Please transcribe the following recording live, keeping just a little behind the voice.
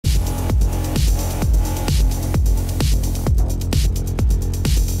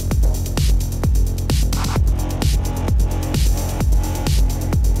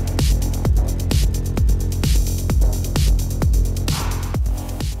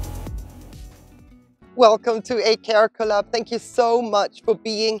Welcome to a CareCollab. Thank you so much for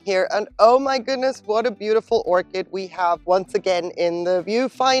being here. And oh my goodness, what a beautiful orchid we have once again in the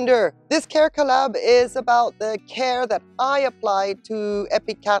viewfinder. This CareCollab is about the care that I applied to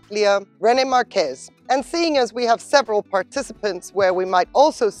Epicattleya Rene Marques. And seeing as we have several participants where we might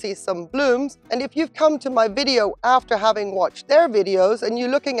also see some blooms, and if you've come to my video after having watched their videos and you're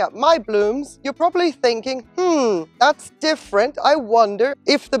looking at my blooms, you're probably thinking, that's different. I wonder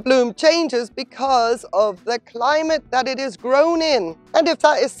if the bloom changes because of the climate that it is grown in. And if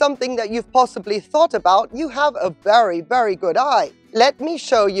that is something that you've possibly thought about, you have a very, very good eye. Let me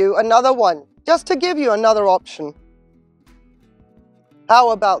show you another one, just to give you another option.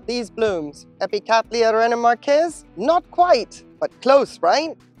 How about these blooms? Epicattleya Rene Marques? Not quite, but close,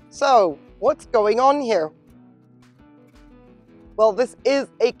 right? So, what's going on here? Well, this is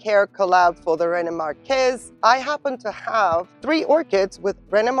a CareCollab for the Rene Marques. I happen to have 3 orchids with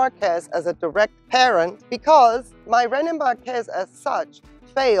Rene Marques as a direct parent because my Rene Marques as such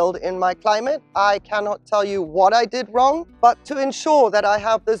failed in my climate. I cannot tell you what I did wrong, but to ensure that I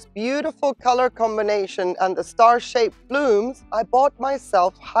have this beautiful color combination and the star-shaped blooms, I bought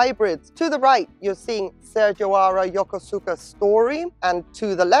myself hybrids. To the right, you're seeing Sergioara Yokosuka Story, and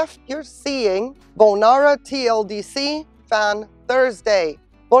to the left, you're seeing Vonara TLDC Fan Thursday.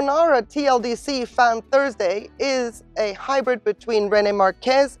 Vonara TLDC Fan Thursday is a hybrid between Rene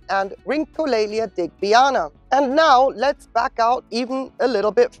Marques and Rhyncholelia digbyana. And now let's back out even a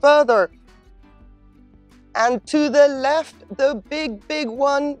little bit further. And to the left, the big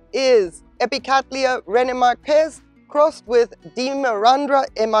one is Epicattleya Rene Marques crossed with Dimerandra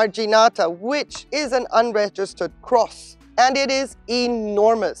emarginata, which is an unregistered cross. And it is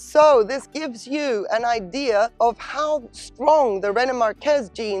enormous. So this gives you an idea of how strong the Rene Marques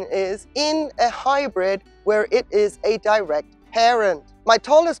gene is in a hybrid where it is a direct parent. My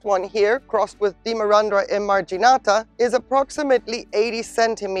tallest one here, crossed with Dimerandra emarginata, is approximately 80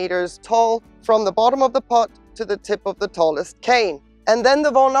 centimeters tall from the bottom of the pot to the tip of the tallest cane. And then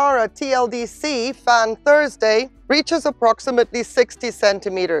the Vonara TLDC Fan Thursday reaches approximately 60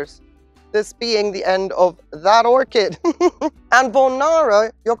 centimeters. This being the end of that orchid. And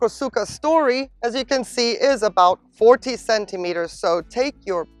Vonara Yokosuka Story, as you can see, is about 40 centimeters, so take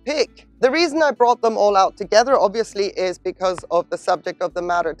your pick. The reason I brought them all out together, obviously, is because of the subject of the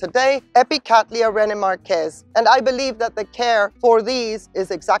matter today, Epicattleya Rene Marques. And I believe that the care for these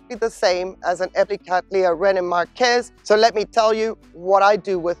is exactly the same as an Epicattleya Rene Marques. So let me tell you what I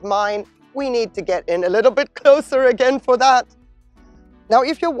do with mine. We need to get in a little bit closer again for that. Now,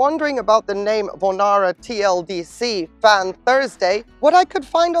 if you're wondering about the name Vonara TLDC Fan Thursday, what I could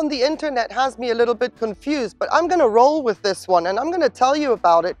find on the internet has me a little bit confused, but I'm going to roll with this one and I'm going to tell you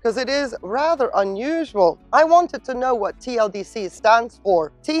about it because it is rather unusual. I wanted to know what TLDC stands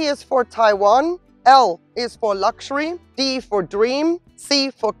for. T is for Taiwan, L is for luxury, D for dream, C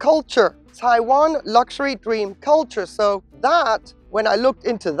for culture. Taiwan Luxury Dream Culture. So that, when I looked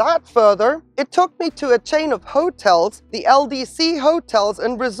into that further, it took me to a chain of hotels, the LDC Hotels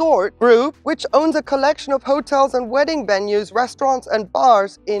and Resort Group, which owns a collection of hotels and wedding venues, restaurants and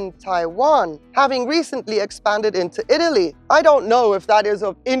bars in Taiwan, having recently expanded into Italy. I don't know if that is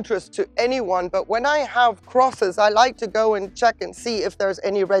of interest to anyone, but when I have crosses, I like to go and check and see if there's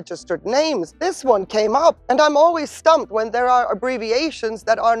any registered names. This one came up, and I'm always stumped when there are abbreviations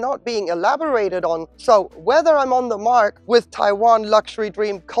that are not being elaborated on. So whether I'm on the mark with Taiwan Luxury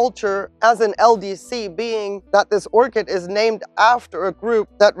Dream Culture as an LDC, being that this orchid is named after a group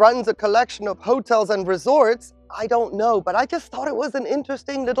that runs a collection of hotels and resorts, I don't know, but I just thought it was an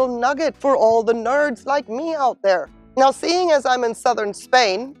interesting little nugget for all the nerds like me out there. Now, seeing as I'm in southern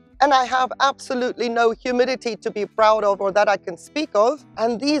Spain, and I have absolutely no humidity to be proud of or that I can speak of,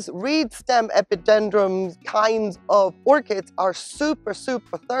 and these reed stem epidendrum kinds of orchids are super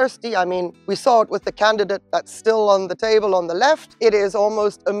thirsty. I mean, we saw it with the candidate that's still on the table on the left. It is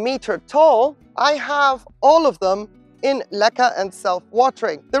almost a meter tall. I have all of them in Leca and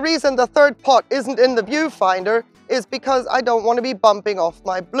self-watering. The reason the third pot isn't in the viewfinder is because I don't want to be bumping off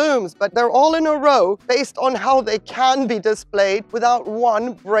my blooms, but they're all in a row based on how they can be displayed without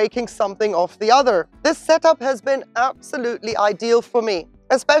one breaking something off the other. This setup has been absolutely ideal for me,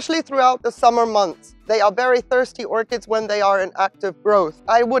 especially throughout the summer months. They are very thirsty orchids when they are in active growth.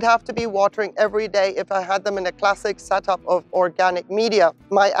 I would have to be watering every day if I had them in a classic setup of organic media.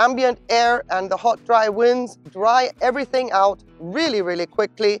 My ambient air and the hot, dry winds dry everything out really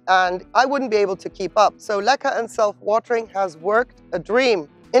quickly, and I wouldn't be able to keep up. So Leca and self-watering has worked a dream.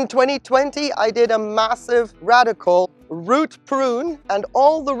 In 2020, I did a massive radical root prune, and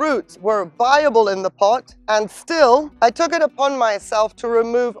all the roots were viable in the pot, and still I took it upon myself to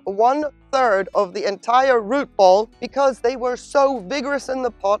remove 1 1/3 of the entire root ball because they were so vigorous in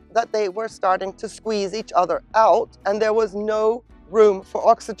the pot that they were starting to squeeze each other out and there was no room for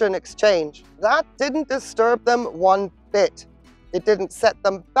oxygen exchange. That didn't disturb them one bit. It didn't set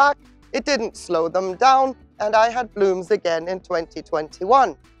them back, it didn't slow them down, and I had blooms again in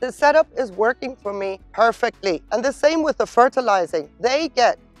 2021. The setup is working for me perfectly. And the same with the fertilizing. They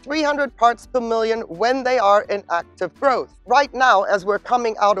get 300 parts per million when they are in active growth. Right now, as we're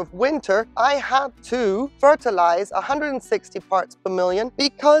coming out of winter, I had to fertilize 160 parts per million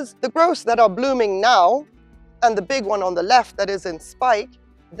because the growths that are blooming now, and the big one on the left that is in spike,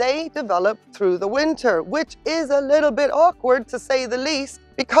 they develop through the winter, which is a little bit awkward to say the least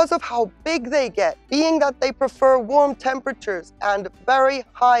because of how big they get, being that they prefer warm temperatures and very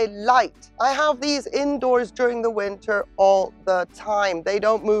high light. I have these indoors during the winter all the time. They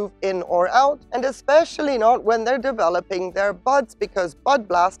don't move in or out, and especially not when they're developing their buds because bud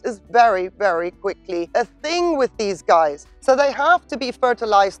blast is very, very quickly a thing with these guys. So they have to be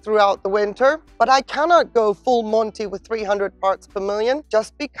fertilized throughout the winter, but I cannot go full Monty with 300 parts per million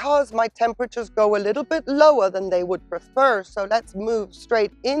just because my temperatures go a little bit lower than they would prefer. So let's move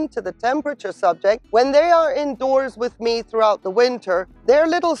straight into the temperature subject. When they are indoors with me throughout the winter, their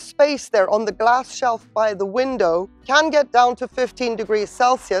little space there on the glass shelf by the window can get down to 15 degrees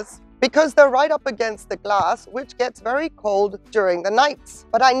Celsius because they're right up against the glass, which gets very cold during the nights.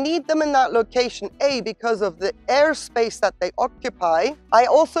 But I need them in that location, A, because of the airspace that they occupy. I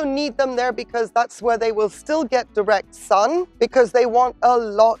also need them there because that's where they will still get direct sun because they want a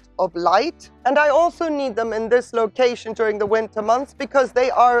lot of light. And I also need them in this location during the winter months because they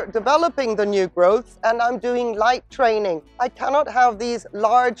are developing the new growths and I'm doing light training. I cannot have these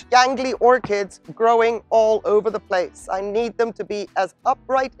large gangly orchids growing all over the place. I need them to be as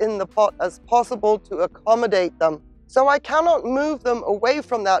upright in the pot as possible to accommodate them. So I cannot move them away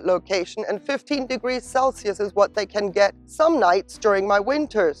from that location, and 15 degrees Celsius is what they can get some nights during my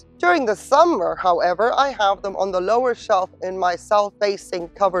winters. During the summer, however, I have them on the lower shelf in my south-facing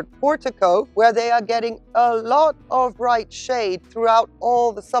covered portico, where they are getting a lot of bright shade throughout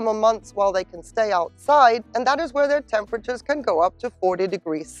all the summer months while they can stay outside, and that is where their temperatures can go up to 40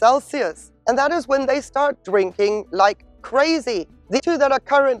 degrees Celsius. And that is when they start drinking like crazy. The two that are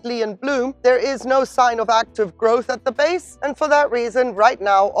currently in bloom, there is no sign of active growth at the base, and for that reason, right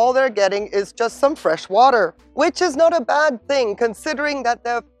now, all they're getting is just some fresh water, which is not a bad thing considering that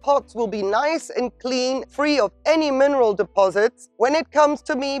their pots will be nice and clean, free of any mineral deposits when it comes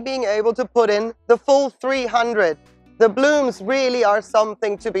to me being able to put in the full 300. The blooms really are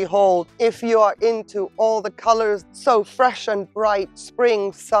something to behold if you are into all the colors, so fresh and bright,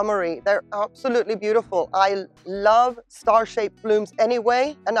 spring, summery. They're absolutely beautiful. I love star-shaped blooms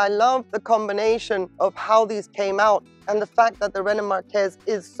anyway, and I love the combination of how these came out and the fact that the Rene Marques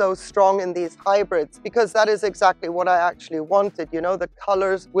is so strong in these hybrids, because that is exactly what I actually wanted, you know, the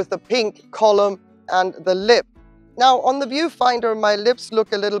colors with the pink column and the lip. Now, on the viewfinder, my lips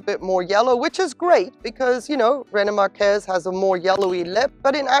look a little bit more yellow, which is great because, you know, Rene Marques has a more yellowy lip.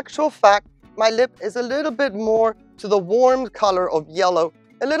 But in actual fact, my lip is a little bit more to the warm color of yellow,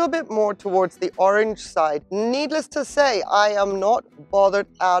 a little bit more towards the orange side. Needless to say, I am not bothered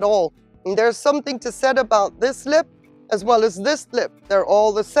at all. And there's something to said about this lip as well as this lip. They're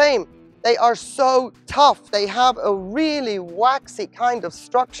all the same. They are so tough. They have a really waxy kind of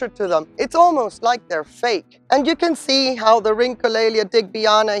structure to them. It's almost like they're fake. And you can see how the Rincolaleia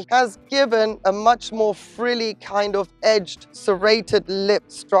digbyana has given a much more frilly kind of edged, serrated lip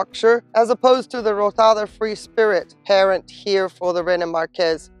structure as opposed to the Rosada Free Spirit parent here for the Rene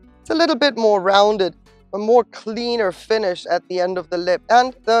Marques. It's a little bit more rounded, a more cleaner finish at the end of the lip.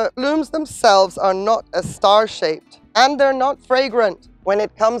 And the blooms themselves are not as star-shaped and they're not fragrant. When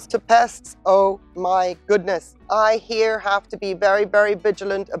it comes to pests, oh my goodness. I here have to be very, very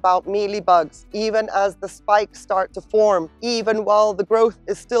vigilant about mealybugs, even as the spikes start to form, even while the growth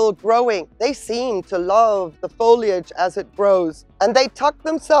is still growing. They seem to love the foliage as it grows, and they tuck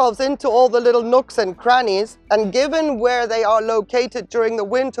themselves into all the little nooks and crannies, and given where they are located during the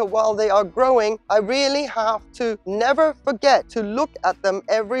winter while they are growing, I really have to never forget to look at them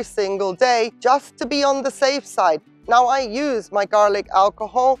every single day just to be on the safe side. Now, I use my garlic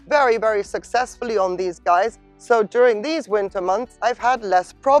alcohol very, very successfully on these guys. So during these winter months, I've had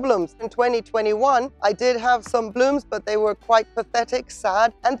less problems. In 2021, I did have some blooms, but they were quite pathetic,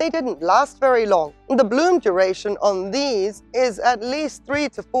 sad, and they didn't last very long. The bloom duration on these is at least 3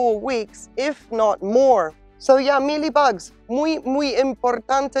 to 4 weeks, if not more. So yeah, mealybugs, muy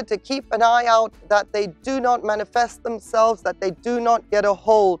importante to keep an eye out that they do not manifest themselves, that they do not get a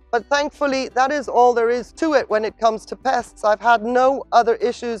hold. But thankfully, that is all there is to it when it comes to pests. I've had no other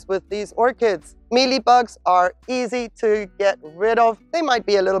issues with these orchids. Mealybugs are easy to get rid of. They might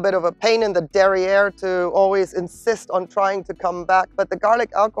be a little bit of a pain in the derriere to always insist on trying to come back, but the garlic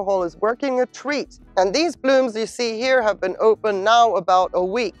alcohol is working a treat. And these blooms you see here have been open now about a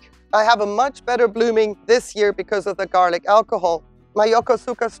week. I have a much better blooming this year because of the garlic alcohol. My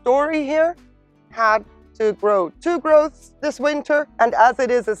Yokosuka story here had to grow 2 growths this winter, and as it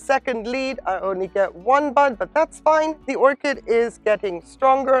is a second lead, I only get 1 bud, but that's fine. The orchid is getting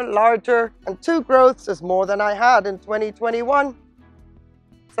stronger, larger, and 2 growths is more than I had in 2021.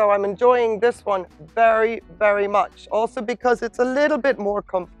 So I'm enjoying this one very, very much. Also because it's a little bit more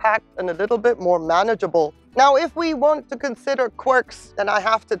compact and a little bit more manageable. Now, if we want to consider quirks, then I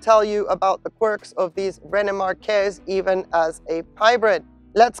have to tell you about the quirks of these Rene Marques, even as a hybrid.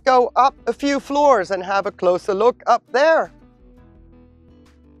 Let's go up a few floors and have a closer look up there.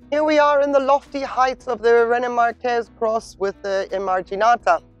 Here we are in the lofty heights of the Rene Marques cross with the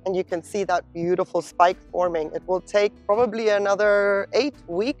Emarginata. And you can see that beautiful spike forming. It will take probably another 8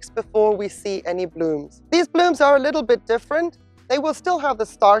 weeks before we see any blooms. These blooms are a little bit different. They will still have the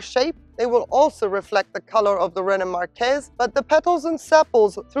star shape. They will also reflect the color of the Rene Marques, but the petals and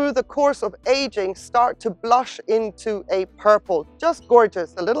sepals through the course of aging start to blush into a purple. Just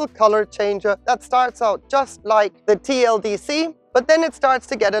gorgeous, a little color changer that starts out just like the TLDC, but then it starts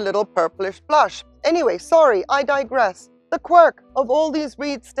to get a little purplish blush. Anyway, sorry, I digress. The quirk of all these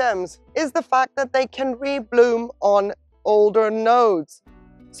reed stems is the fact that they can rebloom on older nodes.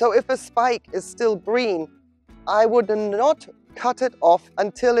 So if a spike is still green, I would not cut it off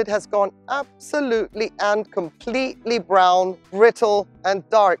until it has gone absolutely and completely brown, brittle, and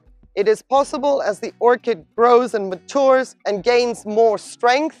dark. It is possible as the orchid grows and matures and gains more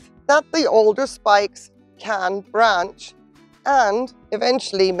strength that the older spikes can branch and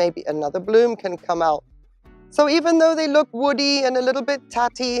eventually maybe another bloom can come out. So even though they look woody and a little bit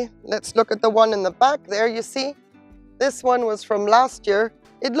tatty, let's look at the one in the back there, you see? This one was from last year.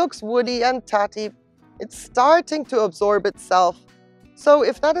 It looks woody and tatty. It's starting to absorb itself. So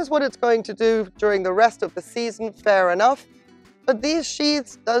if that is what it's going to do during the rest of the season, fair enough. But these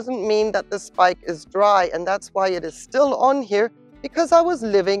sheaths doesn't mean that the spike is dry, and that's why it is still on here, because I was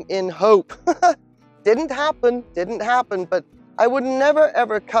living in hope. Didn't happen, but I would never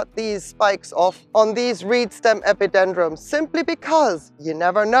ever cut these spikes off on these reed stem epidendrums, simply because you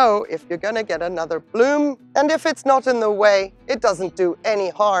never know if you're gonna get another bloom, and if it's not in the way, it doesn't do any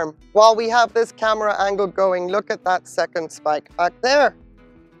harm. While we have this camera angle going, look at that second spike back there.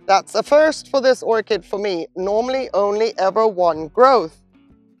 That's a first for this orchid for me, normally only ever 1 growth.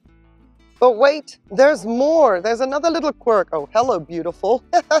 But wait, there's more, there's another little quirk. Oh, hello, beautiful.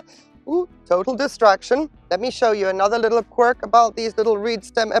 Ooh, total distraction. Let me show you another little quirk about these little reed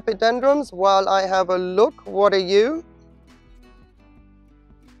stem epidendrums while I have a look. What are you?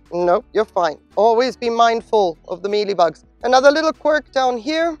 Nope, you're fine. Always be mindful of the mealybugs. Another little quirk down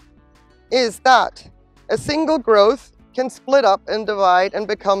here is that a single growth can split up and divide and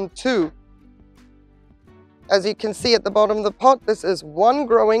become 2. As you can see at the bottom of the pot, this is 1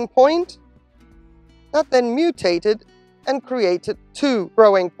 growing point that then mutated and created 2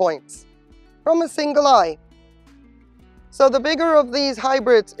 growing points from a single eye. So the bigger of these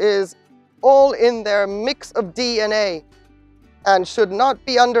hybrids is all in their mix of DNA and should not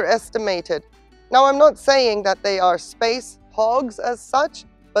be underestimated. Now, I'm not saying that they are space hogs as such,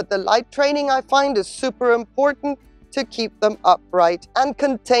 but the light training I find is super important to keep them upright and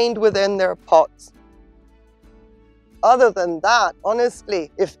contained within their pots. Other than that, honestly,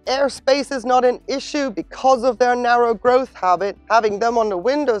 if airspace is not an issue because of their narrow growth habit, having them on the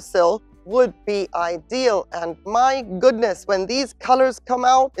windowsill would be ideal. And my goodness, when these colors come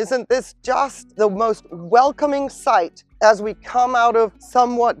out, isn't this just the most welcoming sight as we come out of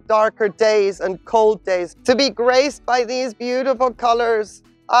somewhat darker days and cold days to be graced by these beautiful colors?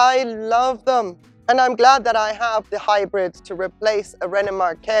 I love them. And I'm glad that I have the hybrids to replace a Rene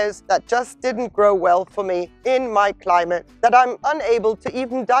Marques that just didn't grow well for me in my climate, that I'm unable to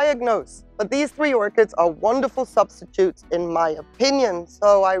even diagnose. But these 3 orchids are wonderful substitutes in my opinion.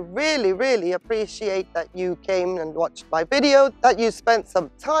 So I really, really appreciate that you came and watched my video, that you spent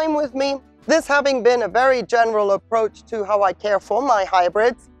some time with me. This having been a very general approach to how I care for my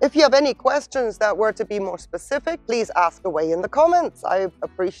hybrids. If you have any questions that were to be more specific, please ask away in the comments. I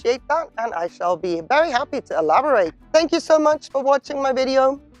appreciate that, and I shall be very happy to elaborate. Thank you so much for watching my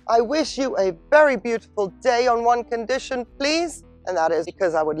video. I wish you a very beautiful day on one condition, please. and that is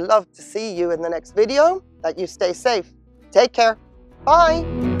because I would love to see you in the next video. That you stay safe. Take care. Bye.